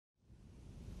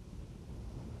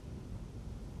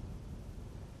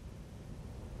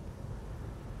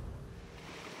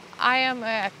I am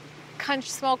a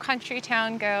small country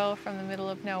town girl from the middle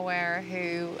of nowhere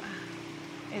who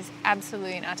is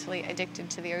absolutely and utterly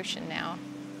addicted to the ocean now.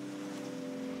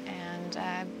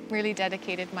 And really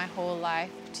dedicated my whole life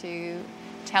to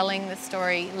telling the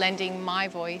story, lending my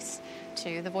voice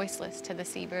to the voiceless, to the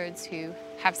seabirds who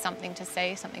have something to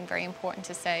say, something very important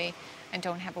to say, and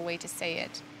don't have a way to say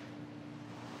it.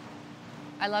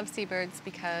 I love seabirds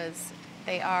because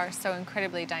they are so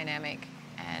incredibly dynamic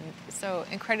and so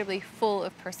incredibly full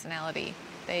of personality.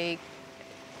 They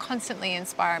constantly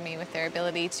inspire me with their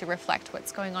ability to reflect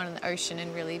what's going on in the ocean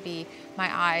and really be my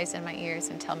eyes and my ears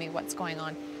and tell me what's going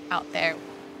on out there.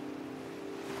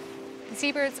 The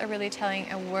seabirds are really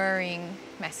telling a worrying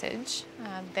message.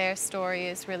 Their story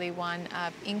is really one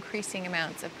of increasing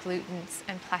amounts of pollutants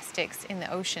and plastics in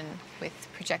the ocean, with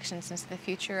projections into the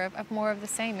future of more of the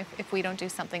same if we don't do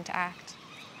something to act.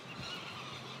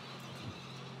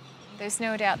 There's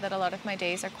no doubt that a lot of my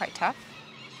days are quite tough.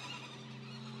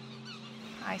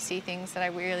 I see things that I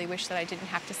really wish that I didn't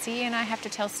have to see, and I have to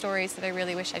tell stories that I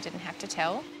really wish I didn't have to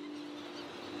tell.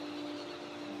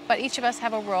 But each of us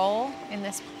have a role in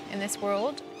this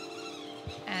world,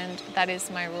 and that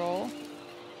is my role.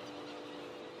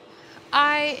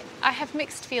 I have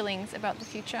mixed feelings about the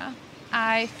future.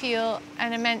 I feel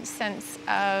an immense sense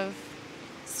of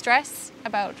stress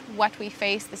about what we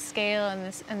face, the scale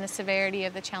and the severity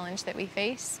of the challenge that we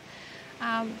face.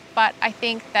 But I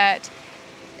think that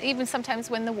even sometimes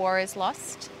when the war is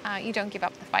lost, you don't give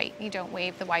up the fight. You don't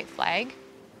wave the white flag.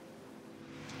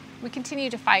 We continue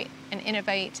to fight and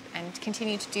innovate and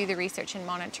continue to do the research and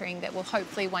monitoring that will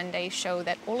hopefully one day show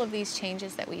that all of these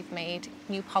changes that we've made,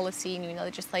 new policy, new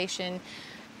legislation,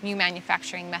 new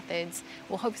manufacturing methods,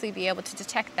 will hopefully be able to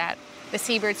detect that. The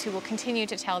seabirds who will continue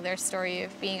to tell their story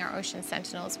of being our ocean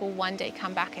sentinels will one day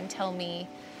come back and tell me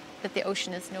that the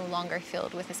ocean is no longer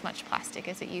filled with as much plastic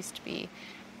as it used to be,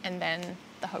 and then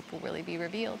the hope will really be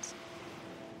revealed.